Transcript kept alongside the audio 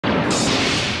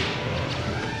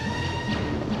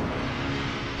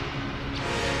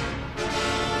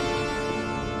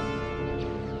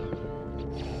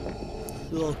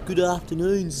Oh, good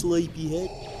afternoon, sleepyhead.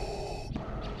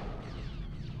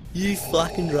 You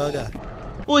fucking drugger.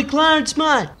 Oi, Clarence,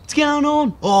 mate, what's going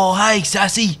on? Oh, hey,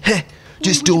 Sassy.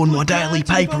 Just doing my daily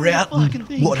paper route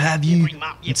and what have you,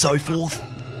 and so forth.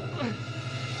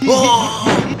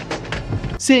 Oh!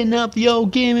 Setting up the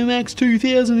old Gamma Max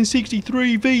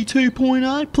 2063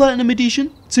 V2.0 Platinum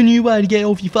Edition. It's a new way to get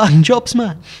off your fucking chops,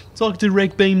 mate. It's like a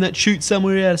direct beam that shoots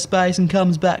somewhere out of space and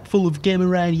comes back full of gamma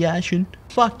radiation.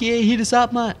 Fuck yeah, hit us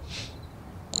up, mate.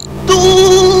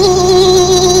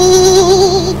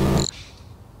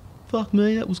 Fuck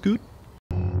me, that was good.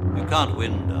 You can't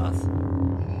win, Darth.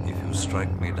 If you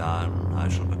strike me down, I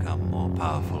shall become more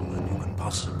powerful than you can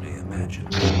possibly imagine.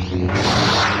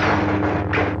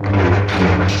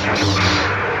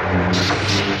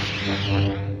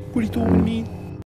 What are you talking, man?